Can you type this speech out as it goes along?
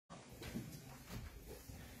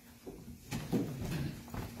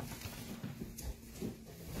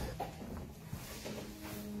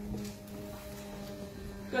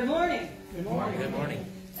Good morning. Good morning. Good morning.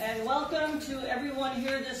 And welcome to everyone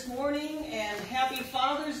here this morning, and happy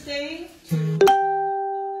Father's Day to fathers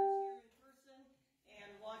here in person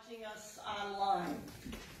and watching us online.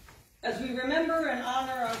 As we remember and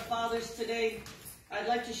honor our fathers today, I'd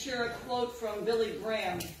like to share a quote from Billy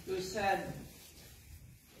Graham, who said,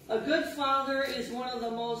 "A good father is one of the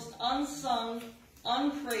most unsung,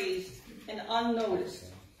 unpraised, and unnoticed,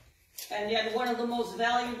 and yet one of the most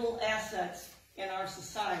valuable assets in our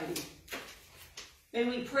society. May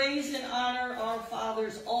we praise and honor our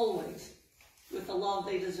fathers always with the love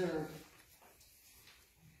they deserve."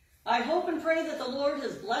 I hope and pray that the Lord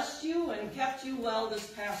has blessed you and kept you well this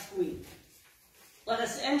past week. Let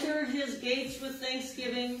us enter his gates with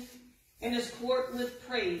thanksgiving and his court with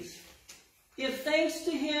praise. Give thanks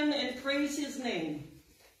to him and praise his name.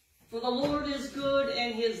 For the Lord is good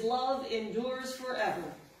and his love endures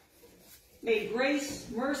forever. May grace,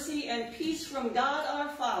 mercy, and peace from God our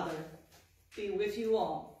Father be with you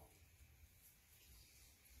all.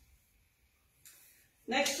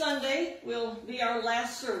 Next Sunday will be our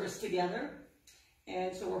last service together,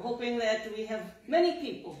 and so we're hoping that we have many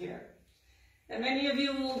people here. And many of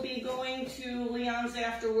you will be going to Leon's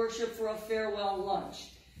after worship for a farewell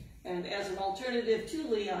lunch. And as an alternative to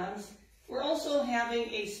Leon's, we're also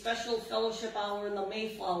having a special fellowship hour in the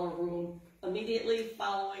Mayflower Room immediately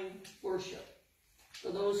following worship. For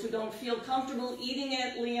those who don't feel comfortable eating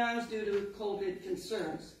at Leon's due to COVID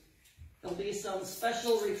concerns, there'll be some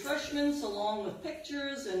special refreshments along with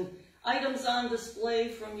pictures and items on display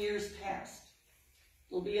from years past.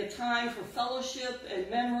 There'll be a time for fellowship and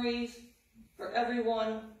memories for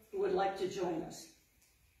everyone who would like to join us.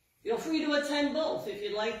 Feel free to attend both. If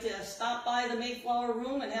you'd like to stop by the Mayflower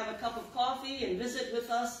Room and have a cup of coffee and visit with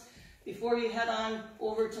us before you head on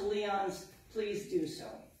over to Leon's, please do so.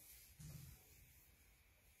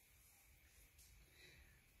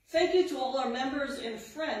 Thank you to all our members and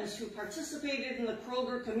friends who participated in the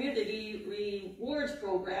Kroger Community Rewards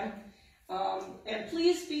Program. And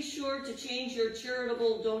please be sure to change your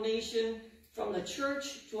charitable donation from the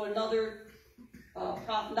church to another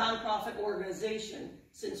nonprofit organization,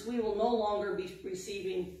 since we will no longer be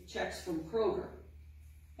receiving checks from Kroger.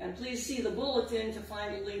 And please see the bulletin to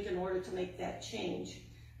find a link in order to make that change.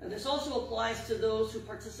 And this also applies to those who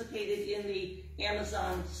participated in the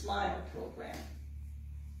Amazon Smile program.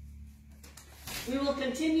 We will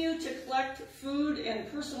continue to collect food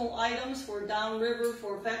and personal items for Downriver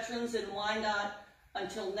for veterans in Wyandotte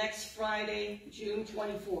until next Friday, June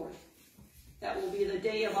 24th. That will be the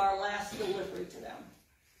day of our last delivery to them.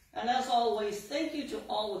 And as always, thank you to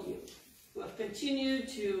all of you who have continued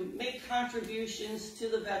to make contributions to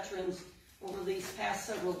the veterans over these past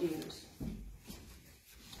several years.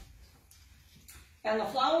 And the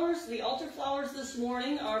flowers, the altar flowers this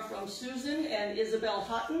morning are from Susan and Isabel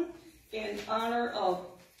Hutton in honor of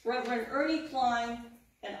Reverend Ernie Klein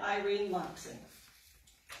and Irene Moxon.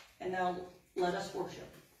 And now let us worship.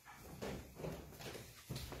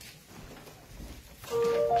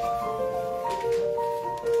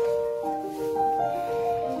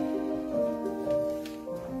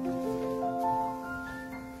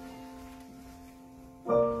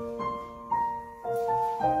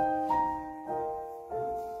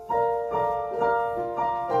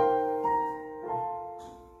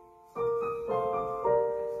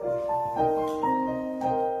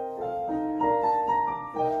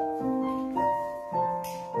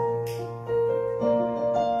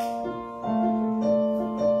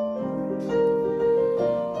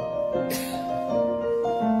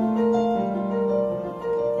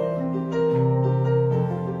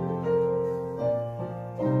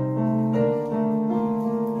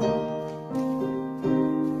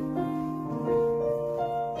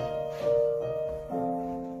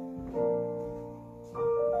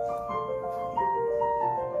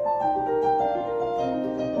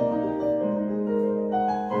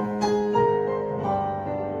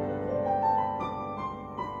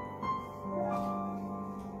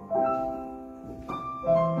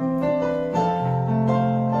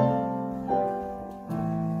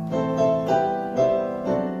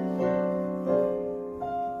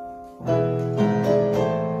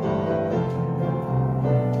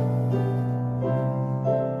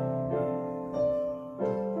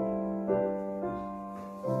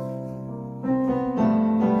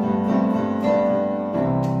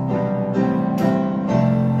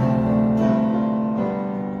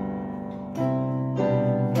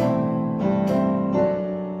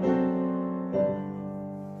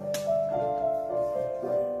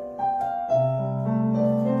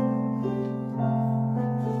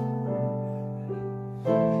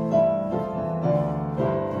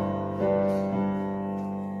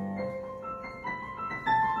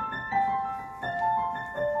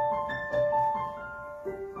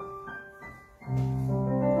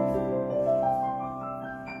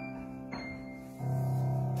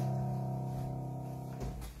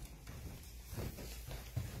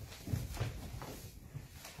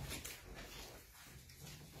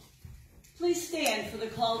 Please stand for the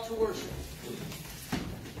call to worship.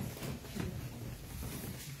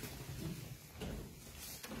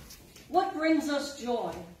 What brings us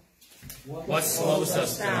joy? What slows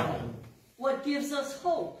us down? What gives us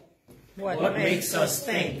hope? What makes us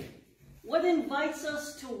think? What invites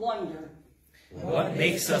us to wonder? What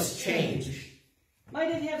makes us change? Might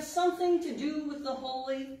it have something to do with the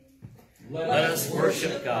holy? Let us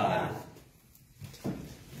worship God.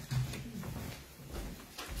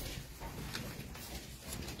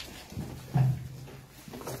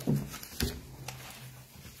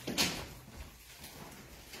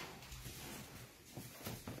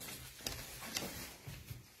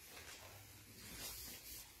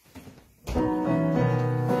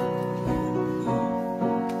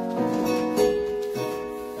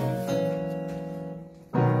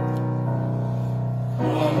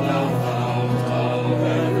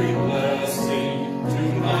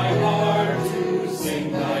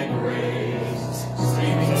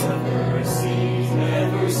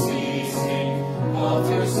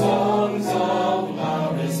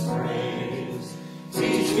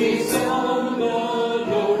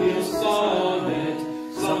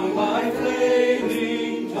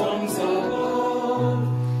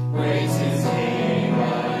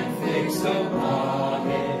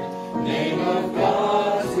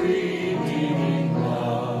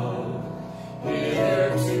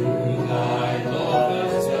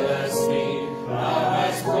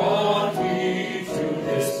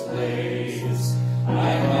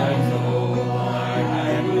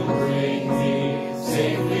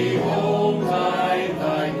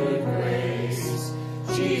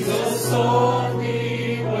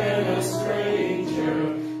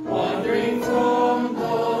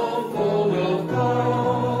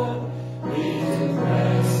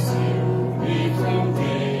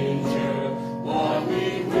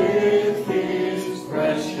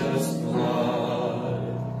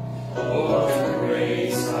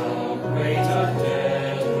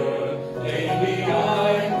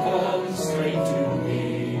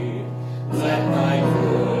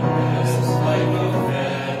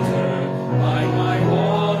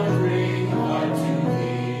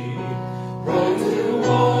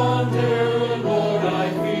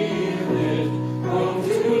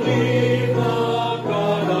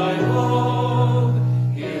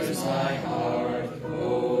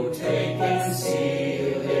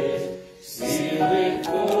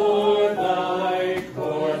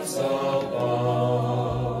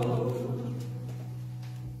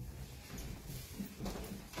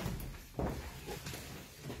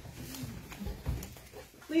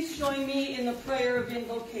 Please join me in the prayer of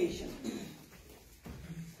invocation.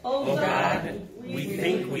 O God, we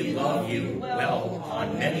think we love you well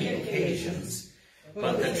on many occasions,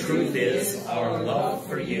 but the truth is our love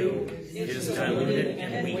for you is diluted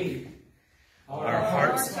and weak. Our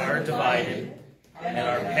hearts are divided, and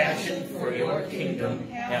our passion for your kingdom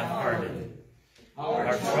half-hearted.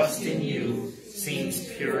 Our trust in you seems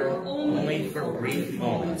pure only for brief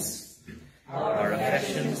moments. Our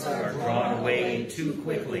affections are drawn away too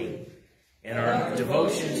quickly, and our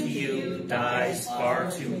devotion to you dies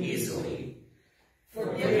far too easily.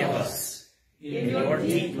 Forgive us. In your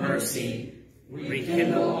deep mercy,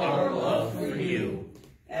 rekindle our love for you,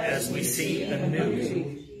 as we see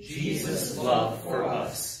anew Jesus' love for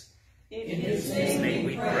us. In his name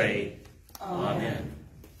we pray. Amen.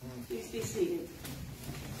 Please be seated.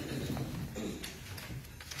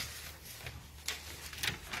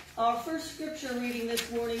 Our first scripture reading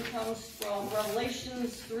this morning comes from Revelation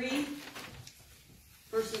 3,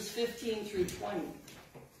 verses 15 through 20.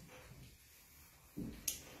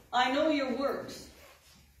 I know your works.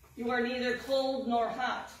 You are neither cold nor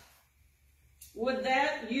hot. Would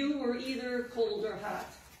that you were either cold or hot.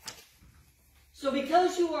 So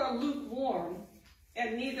because you are lukewarm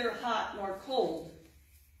and neither hot nor cold,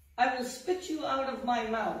 I will spit you out of my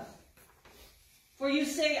mouth. For you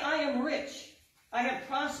say, I am rich, I have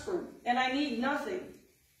prospered, and I need nothing,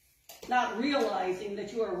 not realizing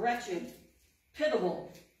that you are wretched,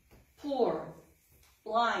 pitiable, poor,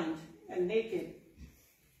 blind, and naked.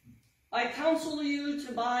 I counsel you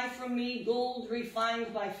to buy from me gold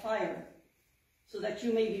refined by fire, so that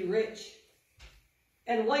you may be rich,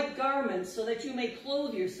 and white garments, so that you may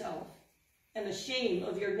clothe yourself, and the shame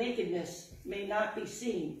of your nakedness may not be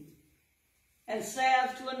seen, and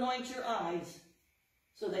salve to anoint your eyes,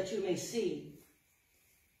 so that you may see.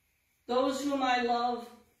 Those whom I love,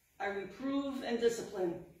 I reprove and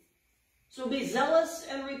discipline. So be zealous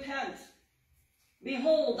and repent.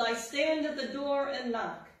 Behold, I stand at the door and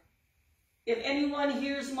knock. If anyone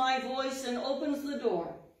hears my voice and opens the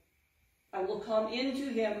door, I will come into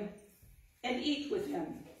him and eat with him,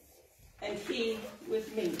 and he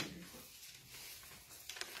with me.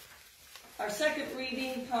 Our second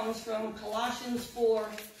reading comes from Colossians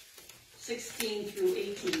 4:16 through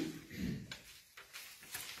 18.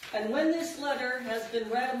 And when this letter has been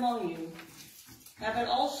read among you, have it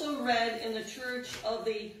also read in the church of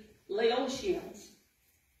the Laodiceans,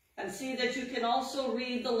 and see that you can also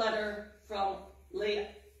read the letter from Laodicea.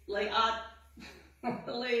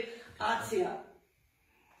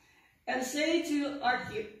 And say to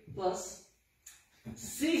Archippus,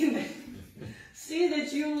 see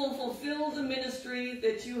that you will fulfill the ministry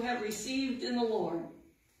that you have received in the Lord.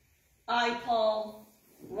 I, Paul,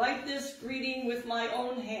 write this greeting with my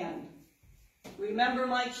own hand. Remember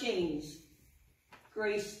my chains.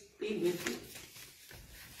 Grace be with you.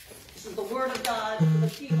 This is the word of God for the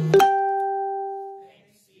people of God.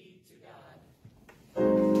 Thanks be to God.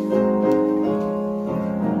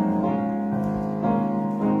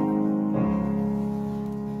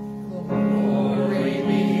 Glory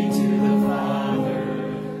be to the Father,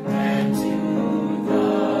 and to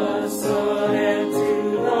the Son, and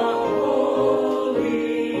to the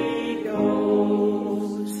Holy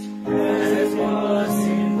Ghost, as it was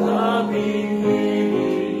in the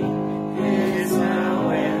beginning, is now,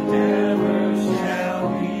 and ever shall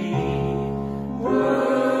be,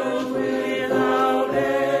 world without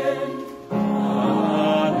end.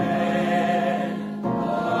 Amen.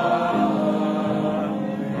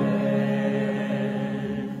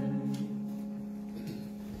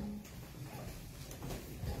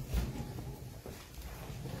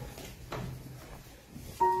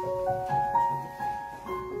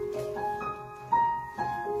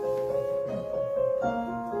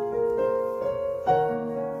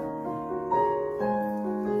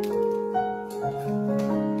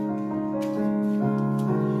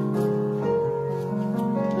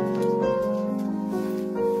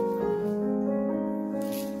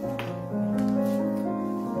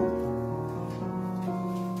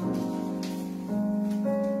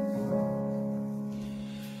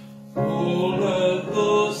 Oh, let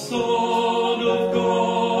the Son of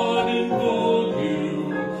God enfold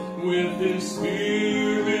you with His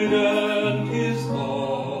Spirit and His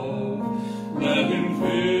love. Let Him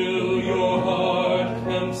fill your heart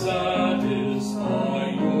and satisfy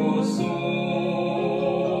your soul.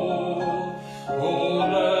 Oh,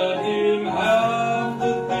 let Him have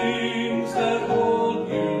the things that hold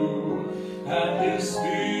you, and His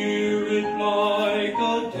Spirit like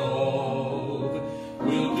a dove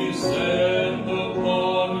will descend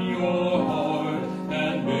upon your heart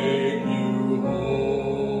and make you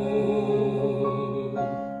whole.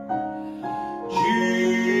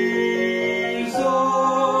 Jesus,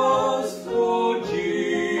 oh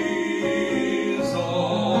Jesus,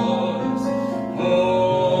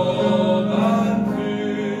 come and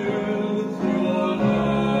fill your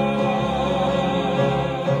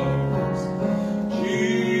lives.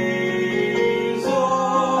 Jesus,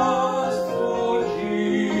 oh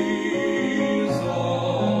Jesus,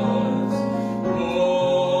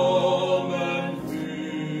 come and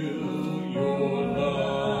fill your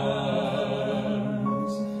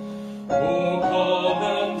lives. Oh, come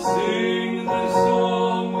and sing this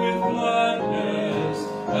song with gladness,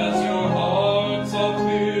 as your hearts are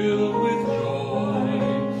filled with joy.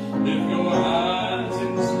 Lift your hands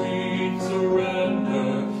in sweet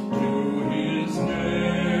surrender to His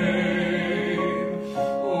name.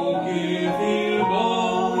 Oh, give Him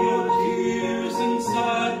all your tears and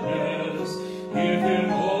sadness. Give Him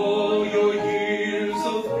all your years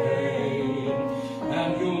of pain,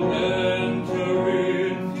 and you'll enter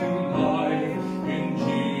into life in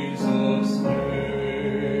Jesus' name.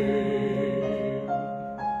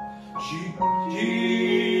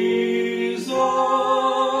 Jesus,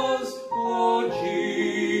 oh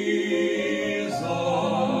Jesus,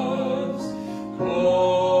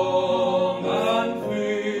 come and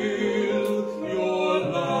fill your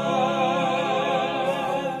lives.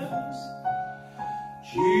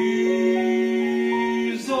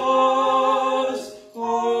 Jesus,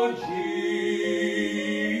 oh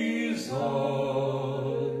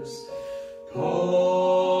Jesus,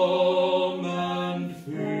 come and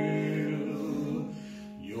fill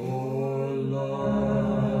your lives.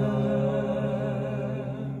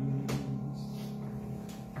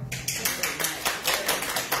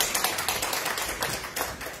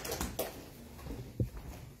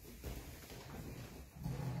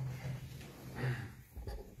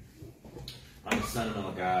 I'm a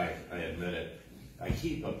sentimental guy, I admit it. I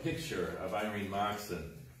keep a picture of Irene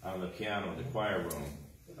Moxon on the piano in the choir room.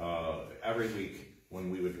 Every week when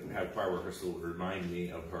we would have choir rehearsal, it would remind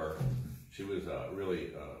me of her. She was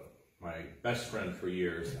really my best friend for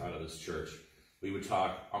years out of this church. We would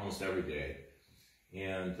talk almost every day.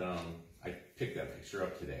 And I picked that picture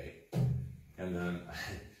up today. And then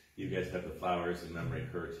you guys have the flowers in memory of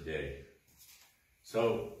her today.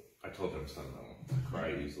 So I told them something. I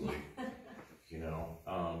cry easily, you know.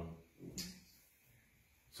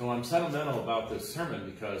 So I'm sentimental about this sermon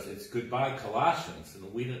because it's goodbye Colossians,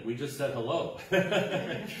 and we just said hello.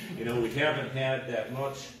 You know, we haven't had that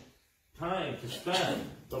much time to spend,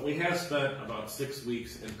 but we have spent about 6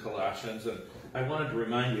 weeks in Colossians, and I wanted to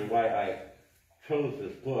remind you why I chose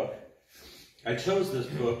this book. I chose this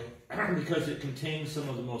book because it contains some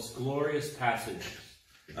of the most glorious passages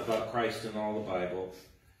about Christ in all the Bible.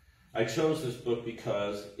 I chose this book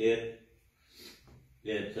because it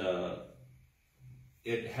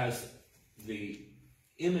has the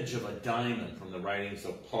image of a diamond from the writings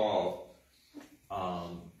of Paul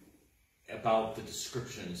about the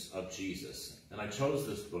descriptions of Jesus. And I chose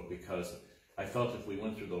this book because I felt if we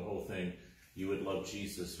went through the whole thing, you would love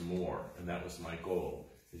Jesus more. And that was my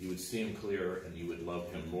goal, that you would see him clearer and you would love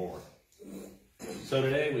him more. So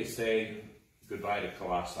today we say goodbye to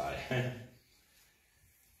Colossae.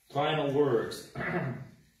 Final words.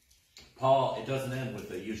 Paul, it doesn't end with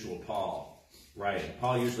the usual Paul writing.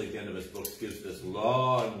 Paul usually at the end of his books gives this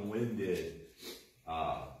long-winded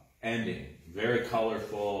ending. Very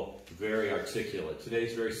colorful, very articulate.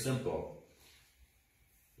 Today's very simple.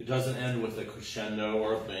 It doesn't end with a crescendo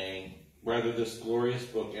or a bang. Rather, this glorious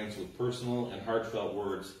book ends with personal and heartfelt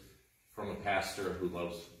words from a pastor who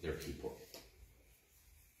loves their people.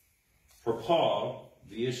 For Paul,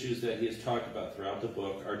 the issues that he has talked about throughout the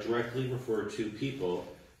book are directly referred to people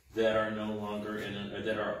that are no longer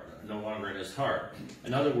in his heart.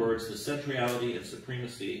 In other words, the centrality and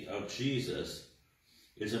supremacy of Jesus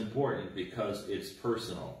is important because it's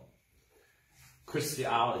personal.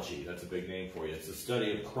 Christology, that's a big name for you. It's the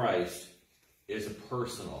study of Christ, is a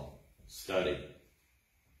personal study.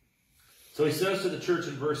 So he says to the church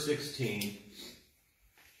in verse 16,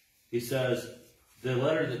 he says,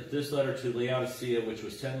 this letter to Laodicea, which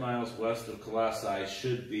was 10 miles west of Colossae,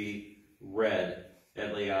 should be read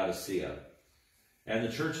at Laodicea. And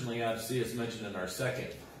the church in Laodicea is mentioned in our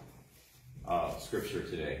second scripture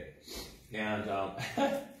today. And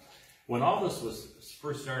when all this was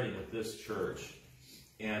first starting with this church,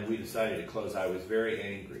 and we decided to close, I was very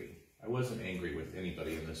angry. I wasn't angry with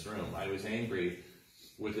anybody in this room. I was angry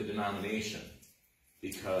with the denomination,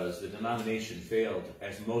 because the denomination failed,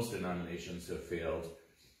 as most denominations have failed,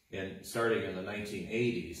 starting in the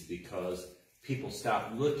 1980s, because people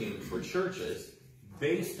stopped looking for churches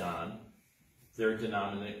based on their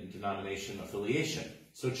denomination affiliation.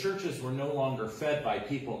 So churches were no longer fed by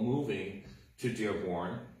people moving to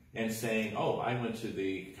Dearborn and saying, oh, I went to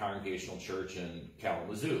the Congregational Church in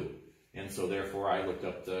Kalamazoo, and so therefore I looked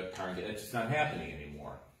up the congregation. It's not happening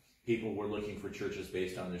anymore. People were looking for churches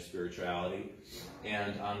based on their spirituality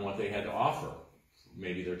and on what they had to offer,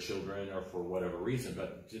 maybe their children or for whatever reason.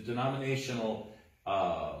 But the denominational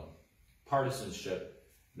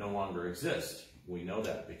partisanship no longer exists. We know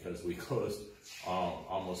that because we closed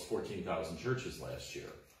almost 14,000 churches last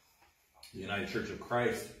year. The United Church of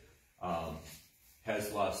Christ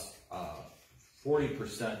has lost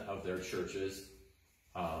 40% of their churches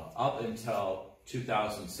up until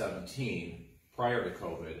 2017, prior to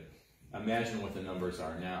COVID. Imagine what the numbers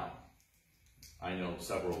are now. I know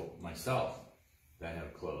several myself that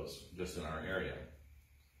have closed just in our area.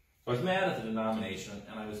 So I was mad at the denomination,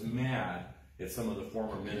 and I was mad at some of the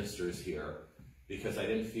former ministers here because I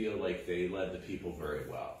didn't feel like they led the people very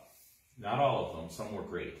well. Not all of them. Some were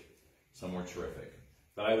great. Some were terrific.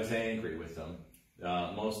 But I was angry with them.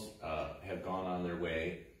 Most have gone on their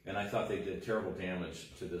way, and I thought they did terrible damage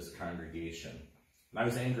to this congregation. And I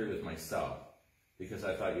was angry with myself because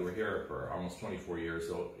I thought you were here for almost 24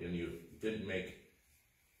 years old and you didn't make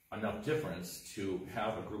enough difference to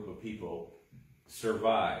have a group of people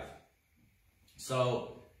survive.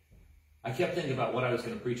 So I kept thinking about what I was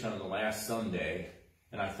going to preach on the last Sunday,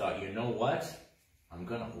 and I thought, you know what? I'm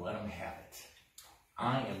going to let them have it.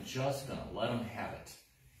 I am just going to let them have it.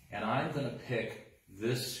 And I'm going to pick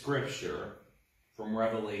this scripture from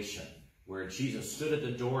Revelation, where Jesus stood at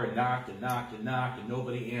the door and knocked and knocked and knocked, and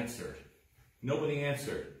nobody answered. Nobody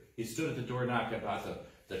answered. He stood at the door and knocked about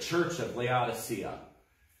the church of Laodicea.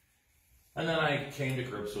 And then I came to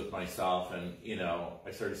grips with myself, and,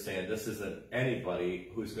 I started saying, this isn't anybody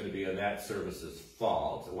who's going to be in that service's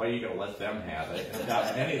fault. Why are you going to let them have it? And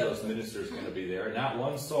not any of those ministers going to be there. Not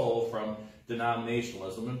one soul from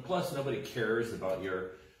denominationalism. And plus, nobody cares about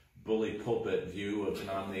your bully pulpit view of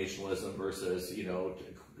denominationalism versus,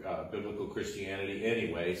 biblical Christianity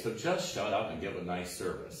anyway. So just shut up and give a nice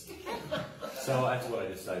service. So that's what I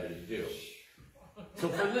decided to do. So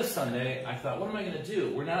for this Sunday, I thought, what am I going to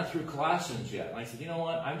do? We're not through Colossians yet. And I said, you know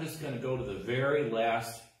what? I'm just going to go to the very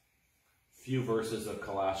last few verses of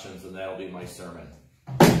Colossians, and that'll be my sermon.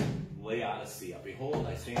 Laodicea. Behold,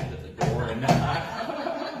 I stand at the door and knock.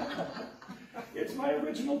 It's my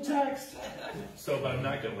original text. But I'm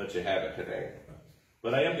not going to let you have it today.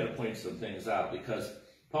 But I am going to point some things out, because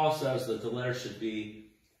Paul says that the letter should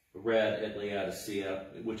be read at Laodicea,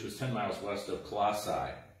 which was 10 miles west of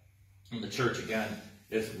Colossae. And the church, again,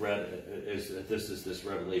 is this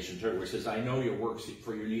Revelation church where it says, I know your works,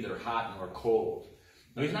 for you're neither hot nor cold.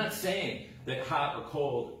 Now, he's not saying that hot or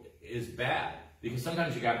cold is bad, because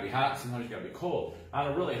sometimes you got to be hot, sometimes you got to be cold. On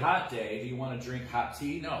a really hot day, do you want to drink hot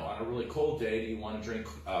tea? No. On a really cold day, do you want to drink,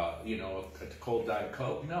 a cold Diet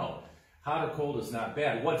Coke? No. Hot or cold is not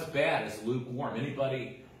bad. What's bad is lukewarm.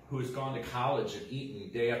 Anybody who has gone to college and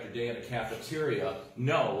eaten day after day in a cafeteria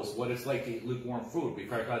knows what it's like to eat lukewarm food.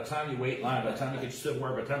 Because by the time you wait in line, by the time you get your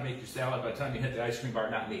silverware, by the time you make your salad, by the time you hit the ice cream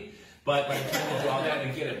bar, not me, but by the time you do all that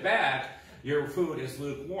and get it back, your food is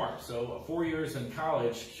lukewarm. So 4 years in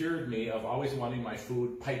college cured me of always wanting my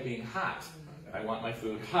food piping hot. I want my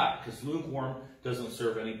food hot, because lukewarm doesn't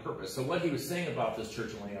serve any purpose. So what he was saying about this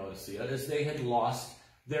church in Laodicea is they had lost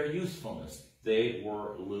their usefulness. They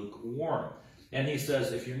were lukewarm. And he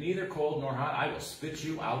says, if you're neither cold nor hot, I will spit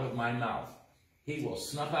you out of my mouth. He will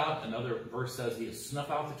snuff out, another verse says, he will snuff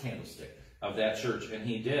out the candlestick of that church, and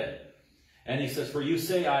he did. And he says, for you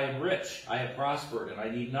say, I am rich, I have prospered, and I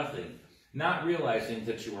need nothing, not realizing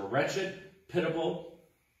that you are wretched, pitiable,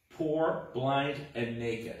 poor, blind, and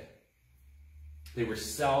naked. They were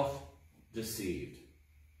self-deceived.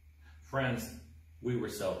 Friends, we were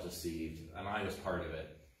self-deceived, and I was part of it.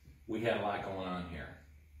 We had a lot going on here.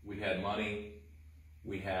 We had money,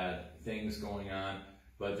 we had things going on,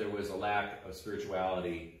 but there was a lack of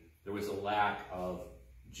spirituality. There was a lack of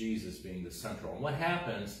Jesus being the central. And what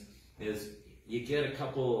happens is you get a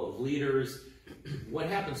couple of leaders. What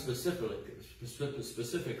happens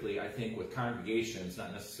specifically, I think, with congregations,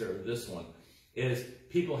 not necessarily this one, is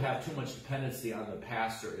people have too much dependency on the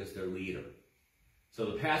pastor as their leader. So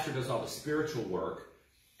the pastor does all the spiritual work,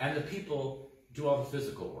 and the people do all the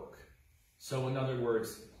physical work. So in other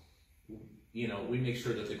words, we make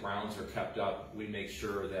sure that the grounds are kept up. We make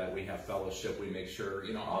sure that we have fellowship. We make sure,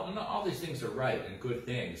 all these things are right and good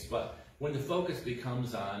things. But when the focus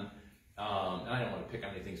becomes on, and I don't want to pick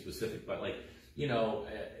on anything specific, but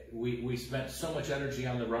we spent so much energy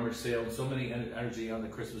on the rummage sale and so many energy on the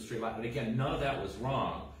Christmas tree lot. And again, none of that was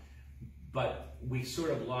wrong, but we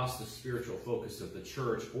sort of lost the spiritual focus of the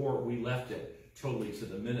church, or we left it totally to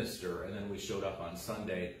the minister, and then we showed up on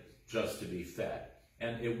Sunday just to be fed.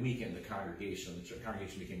 And it weakened the congregation. The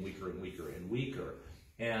congregation became weaker and weaker and weaker.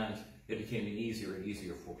 And it became easier and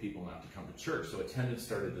easier for people not to come to church. So attendance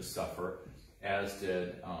started to suffer, as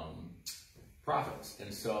did profits.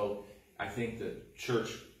 And so I think the church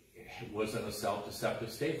was in a self-deceptive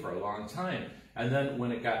state for a long time. And then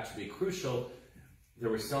when it got to be crucial, there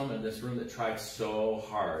were some in this room that tried so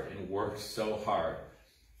hard and worked so hard.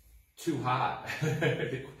 Too hot.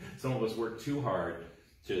 Some of us worked too hard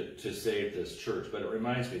to save this church. But it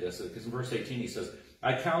reminds me of this, because in verse 18 he says,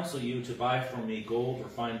 I counsel you to buy from me gold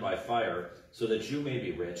refined by fire, so that you may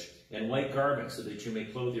be rich, and white garments, so that you may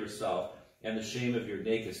clothe yourself, and the shame of your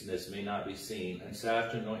nakedness may not be seen, and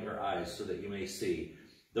salve to anoint your eyes, so that you may see.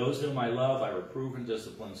 Those whom I love I reprove and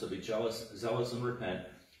discipline, so be zealous and repent.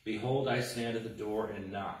 Behold, I stand at the door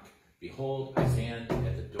and knock. Behold, I stand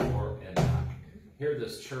at the door and knock. Here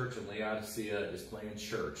this church in Laodicea is playing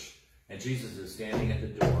church. And Jesus is standing at the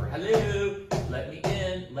door. Hello, let me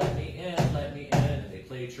in, let me in, let me in. And they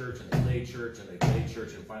play church, and they play church, and they play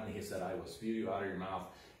church. And finally he said, I will spew you out of your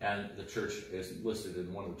mouth. And the church is listed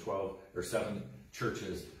in one of the 12 or 7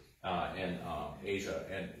 churches in Asia.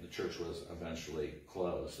 And the church was eventually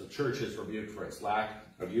closed. The church is rebuked for its lack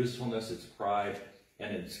of usefulness, its pride,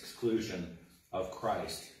 and its exclusion of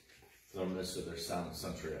Christ from the midst of their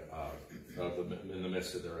in the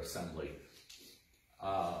midst of their assembly.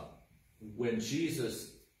 When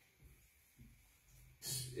Jesus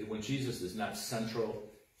is not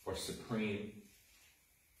central or supreme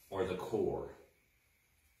or the core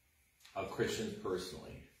of Christians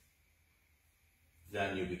personally,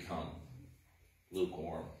 then you become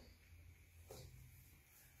lukewarm.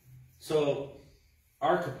 So,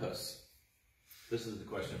 Archippus, this is the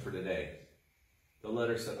question for today. The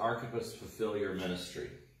letter said, Archippus, fulfill your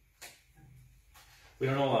ministry. We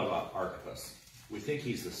don't know a lot about Archippus. We think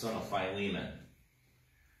he's the son of Philemon.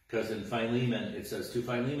 Because in Philemon, it says, to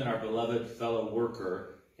Philemon, our beloved fellow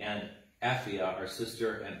worker, and Apphia, our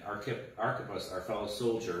sister, and Archippus, our fellow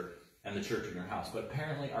soldier, and the church in your house. But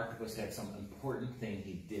apparently Archippus had some important thing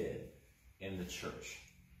he did in the church.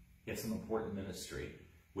 He had some important ministry.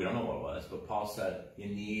 We don't know what it was, but Paul said, you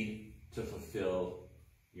need to fulfill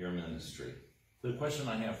your ministry. So the question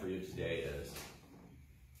I have for you today is,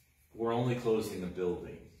 we're only closing a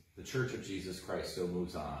building. The Church of Jesus Christ still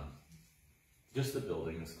moves on. Just the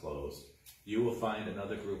building is closed. You will find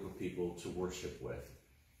another group of people to worship with.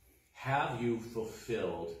 Have you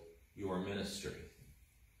fulfilled your ministry?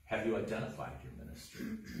 Have you identified your ministry?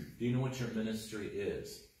 Do you know what your ministry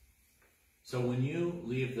is? So when you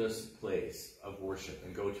leave this place of worship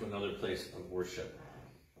and go to another place of worship,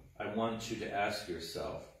 I want you to ask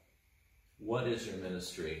yourself, what is your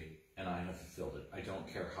ministry? And I have fulfilled it. I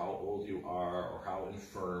don't care how old you are or how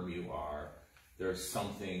infirm you are. There's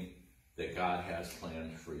something that God has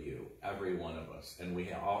planned for you, every one of us. And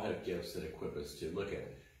we all have gifts that equip us to. Look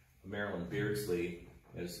at Marilyn Beardsley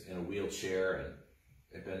is in a wheelchair and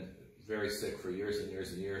had been very sick for years and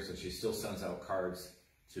years and years, and she still sends out cards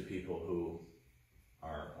to people who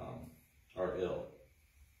are ill.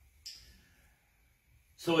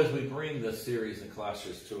 So as we bring this series in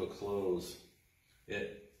Colossians to a close,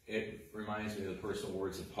 it reminds me of the personal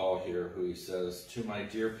words of Paul here, who he says, to my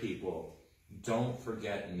dear people, don't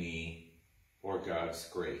forget me or God's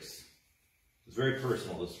grace. It's very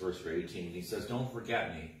personal, this verse for 18. He says, don't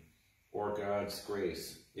forget me or God's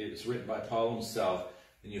grace. It's written by Paul himself,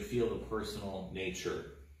 and you feel the personal nature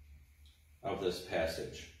of this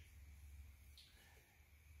passage.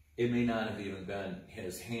 It may not have even been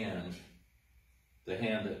his hand,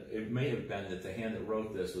 it may have been that the hand that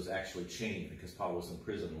wrote this was actually chained because Paul was in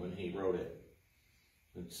prison when he wrote it.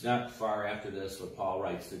 It's not far after this what Paul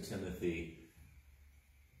writes to Timothy,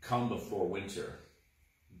 come before winter,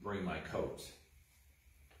 bring my coat.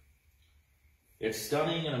 It's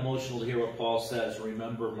stunning and emotional to hear what Paul says,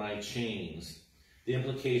 remember my chains. The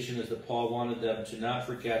implication is that Paul wanted them to not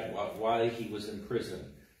forget why he was in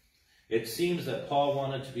prison. It seems that Paul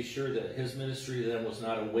wanted to be sure that his ministry to them was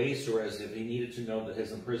not a waste, or as if he needed to know that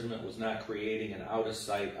his imprisonment was not creating an out of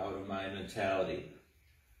sight, out of mind mentality.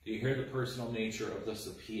 Do you hear the personal nature of this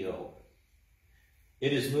appeal?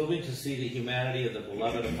 It is moving to see the humanity of the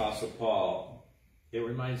beloved Apostle Paul. It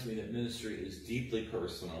reminds me that ministry is deeply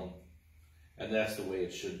personal, and that's the way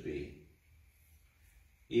it should be.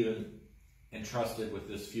 Even entrusted with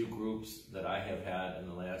this few groups that I have had in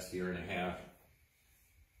the last year and a half,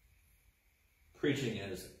 preaching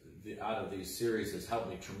out of these series has helped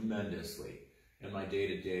me tremendously in my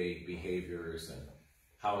day-to-day behaviors and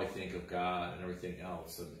how I think of God and everything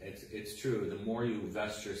else. And it's true, the more you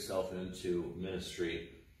invest yourself into ministry,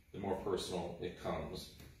 the more personal it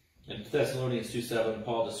comes. In Thessalonians 2:7,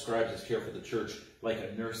 Paul describes his care for the church like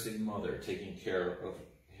a nursing mother taking care of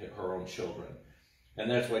her own children. And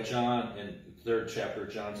that's why John, in the 3rd chapter,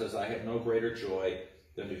 John says, I have no greater joy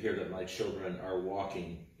than to hear that my children are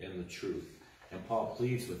walking in the truth. And Paul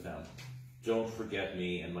pleads with them, don't forget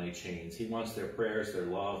me and my chains. He wants their prayers, their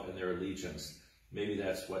love, and their allegiance. Maybe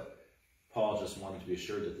that's what Paul just wanted to be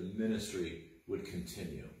assured that the ministry would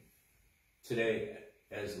continue. Today,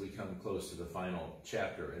 as we come close to the final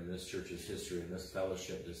chapter in this church's history, in this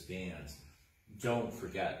fellowship, this dance, don't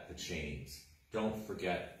forget the chains. Don't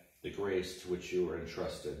forget the grace to which you were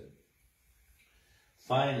entrusted.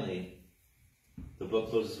 Finally, the book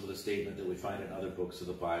closes with a statement that we find in other books of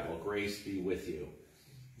the Bible, grace be with you.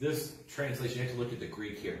 This translation, you have to look at the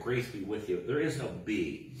Greek here, grace be with you. There is no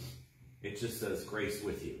be. It just says grace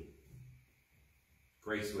with you.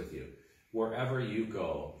 Grace with you. Wherever you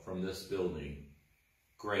go from this building,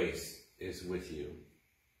 grace is with you.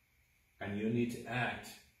 And you need to act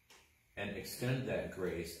and extend that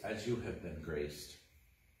grace as you have been graced.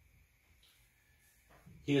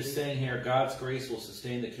 He is saying here, God's grace will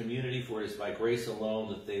sustain the community, for it is by grace alone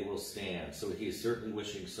that they will stand. So he is certainly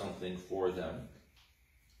wishing something for them.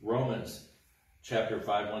 Romans chapter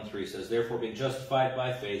 5:1-3 says, therefore, being justified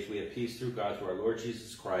by faith, we have peace through God, through our Lord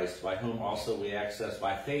Jesus Christ, by whom also we access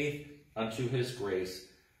by faith unto his grace,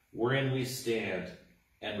 wherein we stand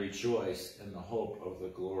and rejoice in the hope of the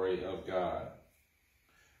glory of God.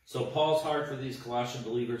 So Paul's heart for these Colossian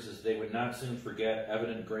believers is they would not soon forget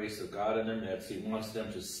evident grace of God in their midst. He wants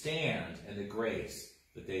them to stand in the grace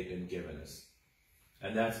that they've been given us.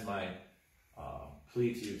 And that's my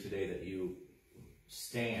plea to you today, that you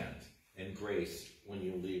stand in grace when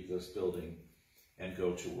you leave this building and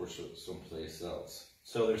go to worship someplace else.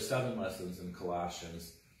 So there's 7 lessons in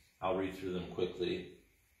Colossians. I'll read through them quickly.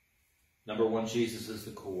 Number 1, Jesus is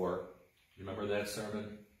the core. Remember that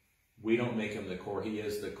sermon? We don't make him the core. He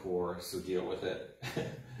is the core, so deal with it.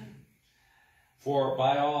 For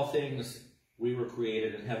by all things we were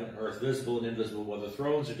created in heaven and earth, visible and invisible, whether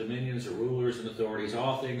thrones or dominions or rulers and authorities.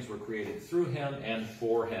 All things were created through him and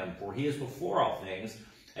for him. For he is before all things,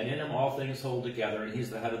 and in him all things hold together. And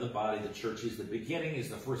he's the head of the body, the church. He's the beginning.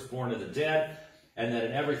 He's the firstborn of the dead. And that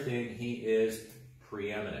in everything he is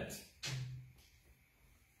preeminent.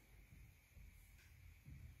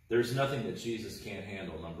 There's nothing that Jesus can't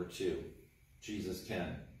handle, number 2. Jesus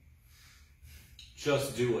can.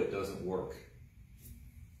 Just do it doesn't work.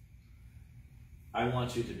 I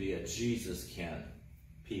want you to be a Jesus can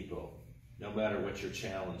people, no matter what your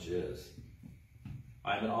challenge is.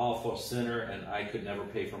 I'm an awful sinner and I could never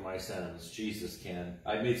pay for my sins. Jesus can.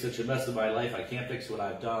 I've made such a mess of my life, I can't fix what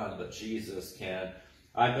I've done, but Jesus can.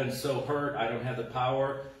 I've been so hurt, I don't have the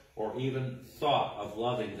power or even thought of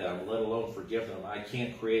loving them, let alone forgive them. I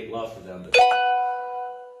can't create love for them.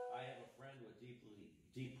 I have a friend with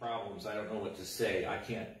deep problems. I don't know what to say.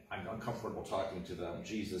 I'm uncomfortable talking to them.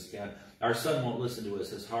 Jesus can. Our son won't listen to us.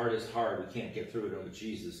 His heart is hard. We can't get through to him, but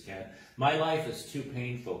Jesus can. My life is too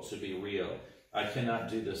painful to be real. I cannot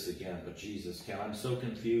do this again, but Jesus can. I'm so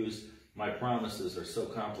confused. My promises are so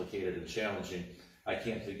complicated and challenging. I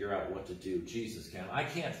can't figure out what to do. Jesus can. I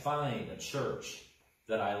can't find a church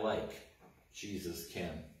that I like. Jesus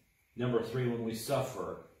can. Number 3, when we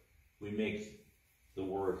suffer, we make the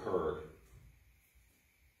word heard.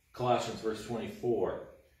 Colossians verse 24.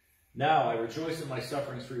 Now I rejoice in my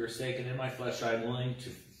sufferings for your sake, and in my flesh I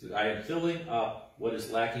am filling up what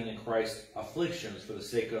is lacking in Christ's afflictions for the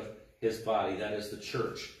sake of his body, that is the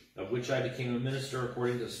church, of which I became a minister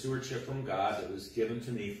according to stewardship from God that was given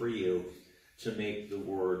to me for you, to make the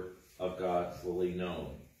word of God fully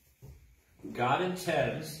known. God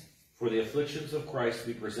intends for the afflictions of Christ to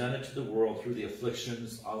be presented to the world through the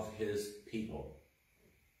afflictions of his people.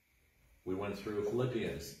 We went through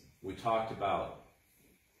Philippians. We talked about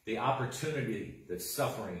the opportunity that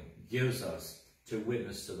suffering gives us to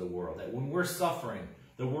witness to the world. That when we're suffering,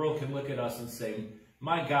 the world can look at us and say,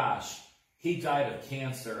 my gosh, he died of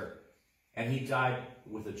cancer, and he died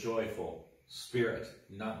with a joyful spirit,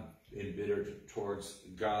 not embittered towards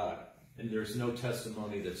God. And there's no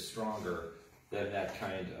testimony that's stronger than that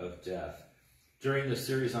kind of death. During the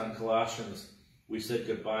series on Colossians, we said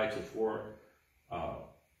goodbye to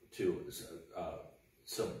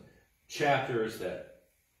some chapters that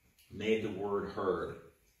made the word heard.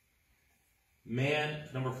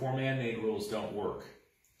 Number 4, man-made rules don't work.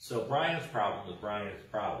 So Brian's problem is Brian's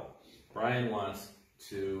problem. Brian wants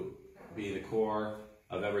to be the core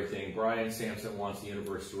of everything. Brian Sampson wants the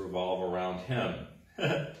universe to revolve around him.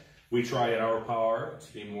 We try in our power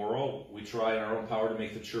to be moral. We try in our own power to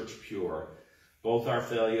make the church pure. Both our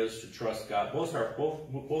failures to trust God, both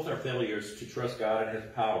our failures to trust God and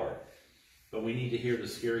his power. But we need to hear the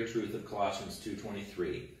scary truth of Colossians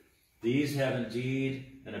 2:23. These have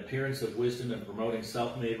indeed an appearance of wisdom in promoting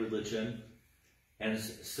self-made religion and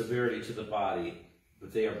severity to the body,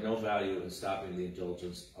 but they are of no value in stopping the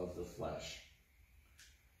indulgence of the flesh.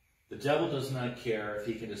 The devil does not care if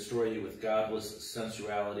he can destroy you with godless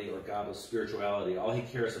sensuality or godless spirituality. All he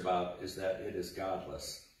cares about is that it is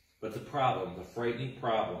godless. But the problem, the frightening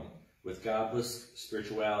problem with godless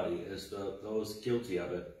spirituality is those guilty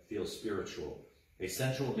of it feel spiritual. A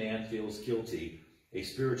sensual man feels guilty. A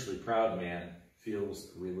spiritually proud man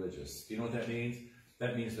feels religious. Do you know what that means?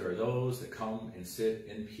 That means there are those that come and sit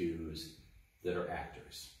in pews that are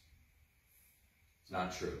actors. It's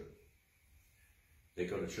not true. They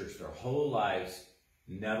go to church their whole lives,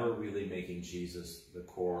 never really making Jesus the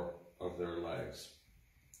core of their lives.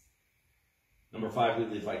 Number 5, we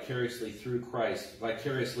live vicariously through Christ.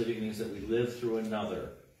 Vicarious living means that we live through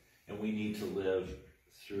another, and we need to live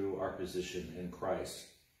through our position in Christ.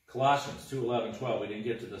 Colossians 2:11-12, we didn't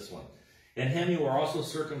get to this one. In him you are also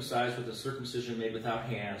circumcised with a circumcision made without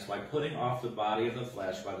hands, by putting off the body of the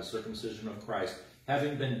flesh by the circumcision of Christ,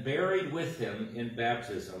 having been buried with him in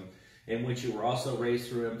baptism, in which you were also raised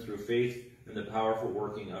through him through faith in the powerful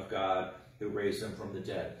working of God who raised him from the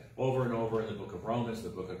dead. Over and over in the book of Romans, the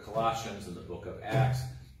book of Colossians, and the book of Acts,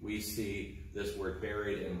 we see this word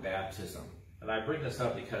buried in baptism. And I bring this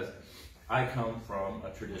up because I come from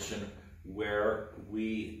a tradition where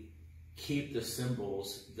we keep the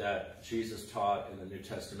symbols that Jesus taught in the New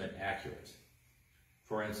Testament accurate.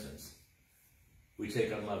 For instance, we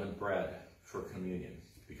take unleavened bread for communion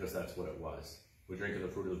because that's what it was. We drink of the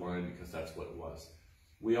fruit of the vine because that's what it was.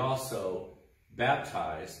 We also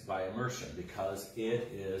baptize by immersion because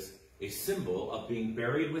it is a symbol of being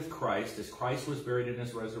buried with Christ, as Christ was buried in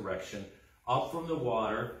his resurrection, up from the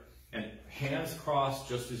water, and hands crossed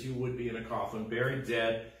just as you would be in a coffin, buried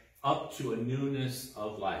dead, up to a newness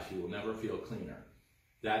of life. You will never feel cleaner.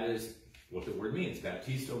 That is what the word means.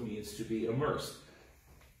 Baptizo means to be immersed.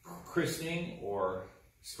 Christening or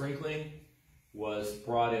sprinkling was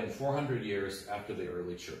brought in 400 years after the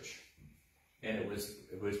early church. And it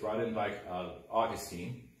was brought in by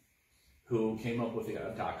Augustine, who came up with the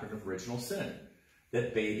doctrine of original sin,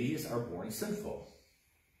 that babies are born sinful,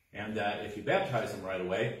 and that if you baptize them right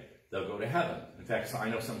away, they'll go to heaven. In fact, I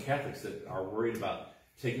know some Catholics that are worried about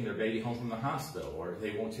taking their baby home from the hospital, or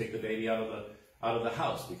they won't take the baby out of the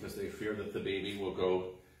house because they fear that the baby will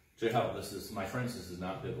go to hell. My friends, this is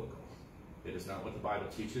not biblical. It is not what the Bible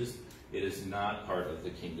teaches. It is not part of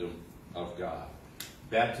the kingdom of God.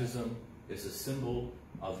 Baptism is a symbol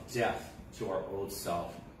of death to our old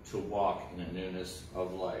self, to walk in a newness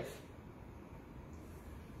of life.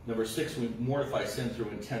 Number 6, we mortify sin through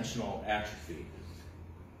intentional atrophy.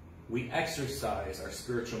 We exercise our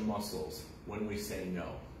spiritual muscles when we say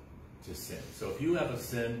no to sin. So if you have a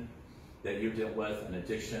sin that you dealt with, an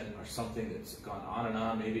addiction or something that's gone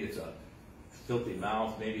on, maybe it's a filthy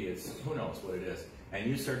mouth, maybe it's, who knows what it is, and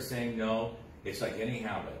you start saying no, it's like any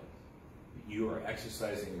habit. You are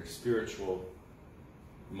exercising your spiritual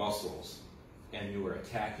muscles, and you are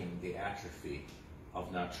attacking the atrophy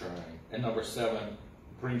of not trying. And number 7,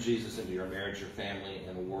 bring Jesus into your marriage, your family,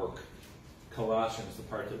 and work. Colossians, the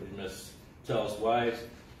part that we missed, tells wives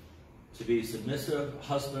to be submissive,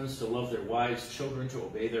 husbands to love their wives, children to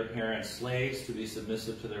obey their parents, slaves to be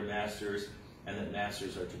submissive to their masters, and that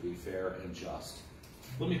masters are to be fair and just.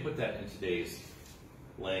 Let me put that in today's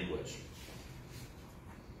language.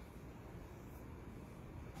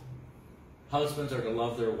 Husbands are to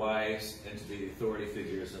love their wives and to be the authority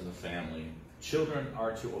figures in the family. Children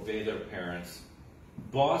are to obey their parents.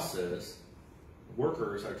 Bosses,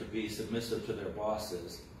 workers are to be submissive to their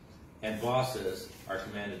bosses. And bosses are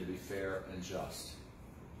commanded to be fair and just.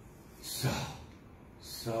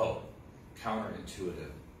 So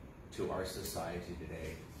counterintuitive to our society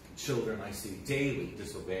today. Children I see daily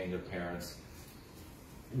disobeying their parents.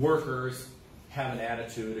 Workers have an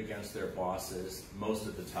attitude against their bosses most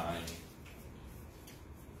of the time.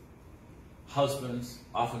 Husbands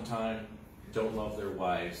oftentimes don't love their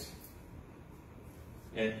wives.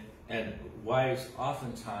 And wives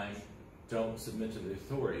oftentimes don't submit to the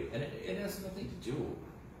authority. And it has nothing to do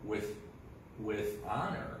with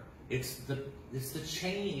honor. It's the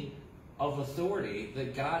chain of authority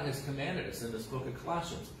that God has commanded us in this book of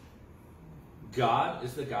Colossians. God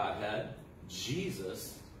is the Godhead.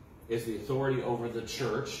 Jesus is the authority over the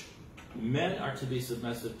church. Men are to be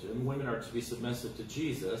submissive to, and women are to be submissive to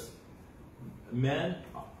Jesus. Men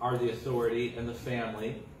are the authority in the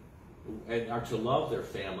family and are to love their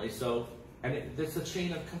family. So, and it's a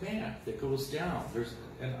chain of command that goes down.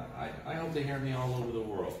 And I hope they hear me all over the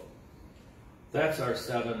world. That's our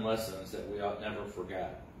 7 lessons that we ought never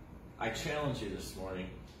forget. I challenge you this morning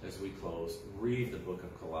as we close, read the book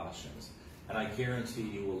of Colossians. And I guarantee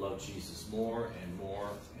you will love Jesus more and more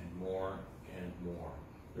and more and more.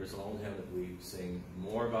 There's an old hymn that we sing,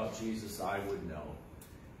 more about Jesus I would know.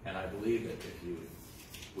 And I believe that if you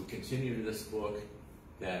would continue to this book,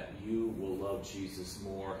 that you will love Jesus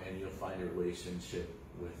more and you'll find a relationship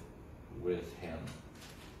with him.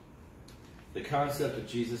 The concept of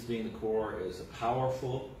Jesus being the core is a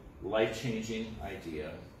powerful, life-changing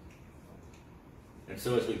idea. And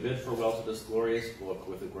so as we bid farewell to this glorious book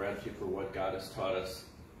with a gratitude for what God has taught us,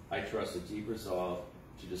 I trust a deep resolve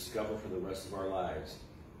to discover for the rest of our lives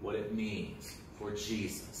what it means for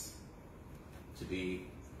Jesus to be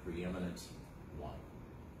the preeminent one.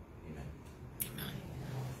 Amen.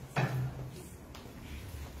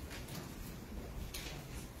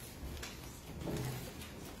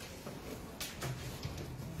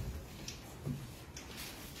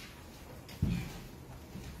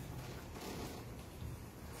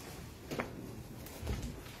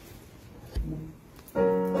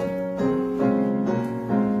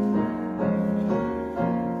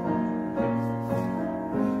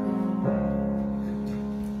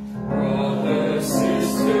 Brother,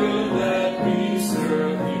 sister,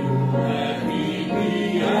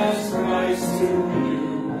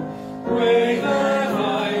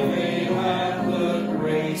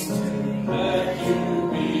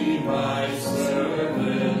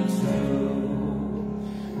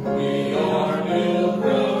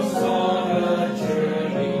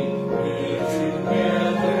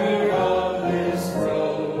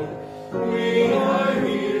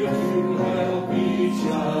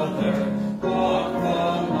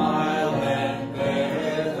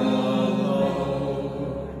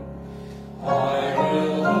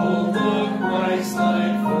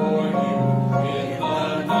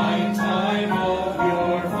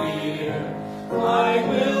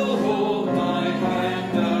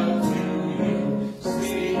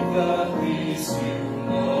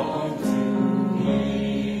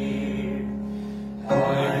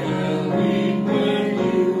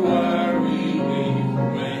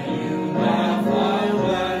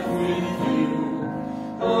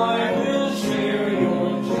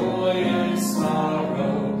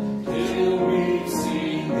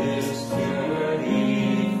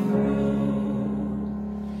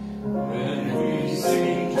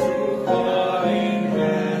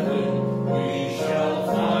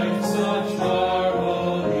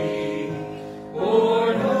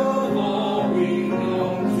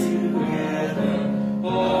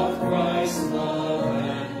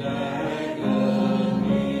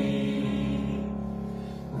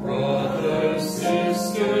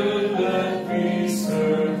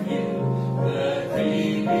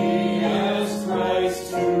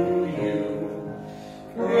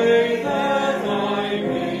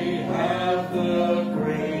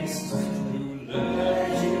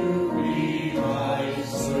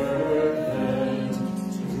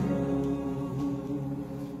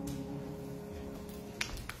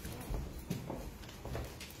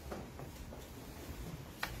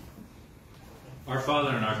 Our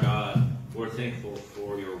Father and our God, we're thankful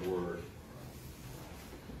for your word.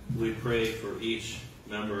 We pray for each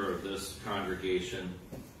member of this congregation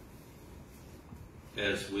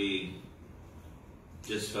as we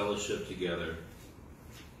just fellowship together,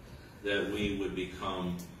 that we would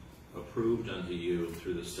become approved unto you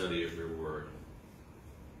through the study of your word.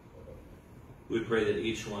 We pray that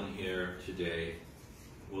each one here today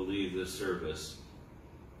will leave this service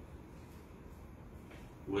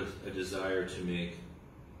with a desire to make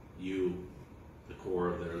you the core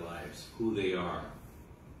of their lives, who they are,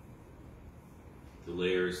 the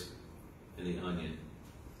layers and the onion.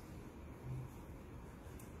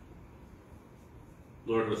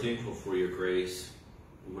 Lord, we're thankful for your grace.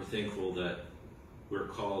 We're thankful that we're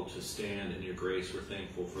called to stand in your grace. We're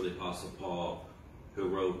thankful for the Apostle Paul, who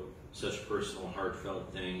wrote such personal,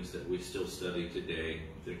 heartfelt things that we still study today.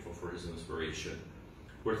 We're thankful for his inspiration.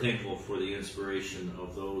 We're thankful for the inspiration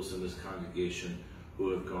of those in this congregation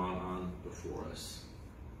who have gone on before us.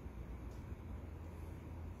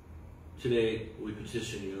 Today, we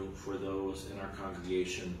petition you for those in our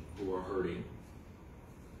congregation who are hurting,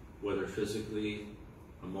 whether physically,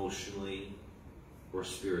 emotionally, or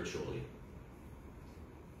spiritually.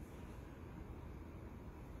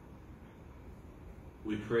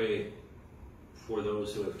 We pray for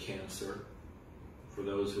those who have cancer, for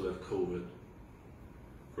those who have COVID,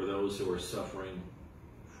 for those who are suffering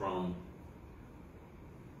from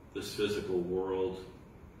this physical world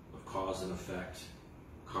of cause and effect,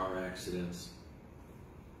 car accidents,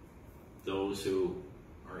 those who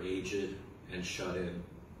are aged and shut in,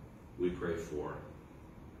 we pray for.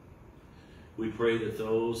 We pray that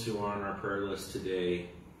those who are on our prayer list today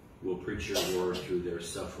will preach your word through their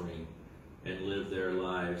suffering and live their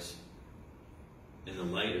lives in the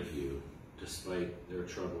light of you despite their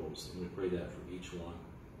troubles. And we pray that for each one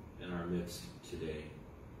in our midst today.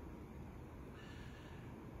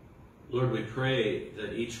 Lord, we pray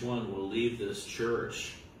that each one will leave this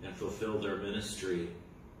church and fulfill their ministry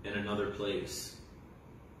in another place.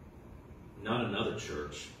 Not another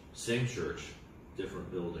church, same church,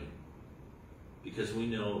 different building. Because we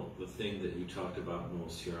know the thing that you talked about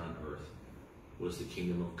most here on earth was the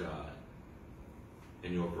kingdom of God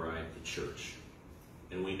and your bride, the church.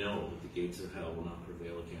 And we know that the gates of hell will not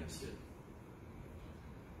prevail against it.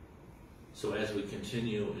 So as we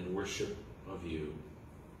continue in worship of you,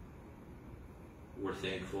 we're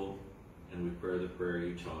thankful and we pray the prayer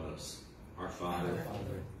you taught us. Our Father,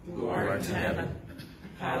 who art in heaven,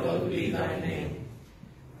 hallowed be thy name.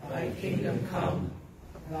 Thy kingdom come,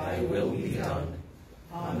 thy will be done,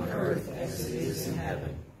 on earth as it is in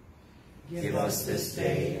heaven. Give us this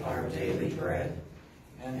day our daily bread,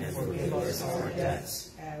 and forgive us our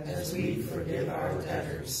debts, as we forgive our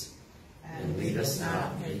debtors. And lead us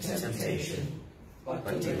not into temptation, but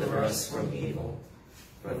deliver us from evil.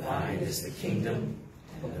 For thine is the kingdom,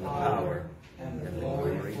 and the power, and the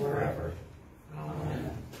glory forever.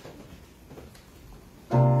 Amen.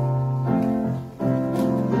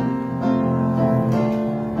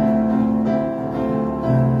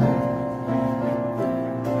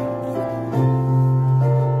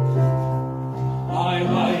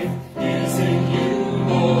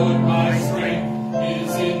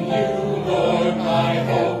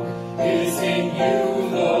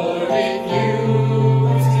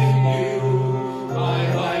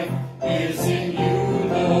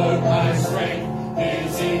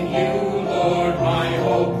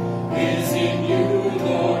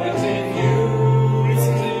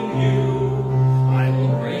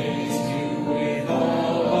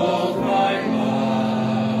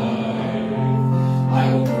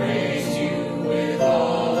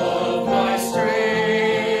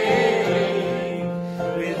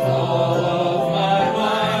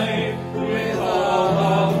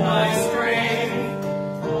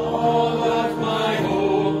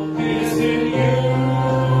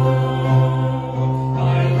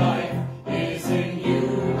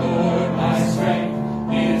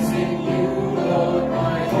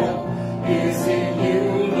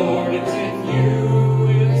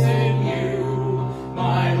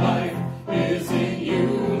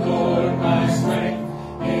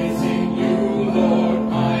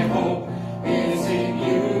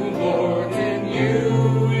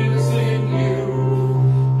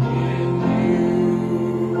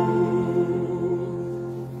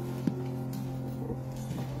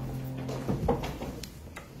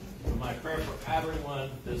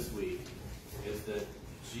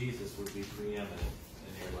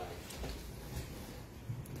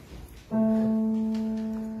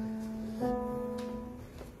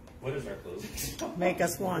 Make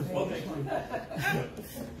us one. Can't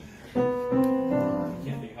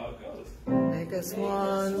think how it goes. Make Make us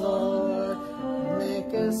one, Lord.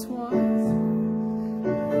 Make us one.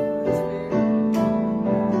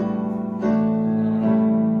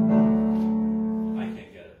 I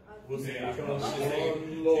can't get it. We'll see.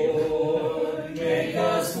 Lord, make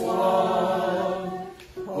us one.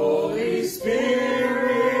 Holy Spirit,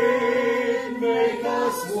 make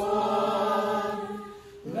us one.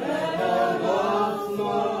 Let our love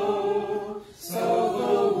flow, so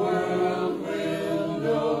the world will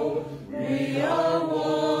know we are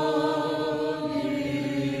one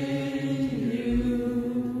in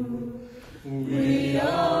you. We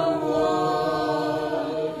are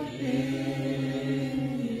one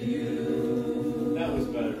in you. That was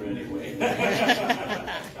better anyway.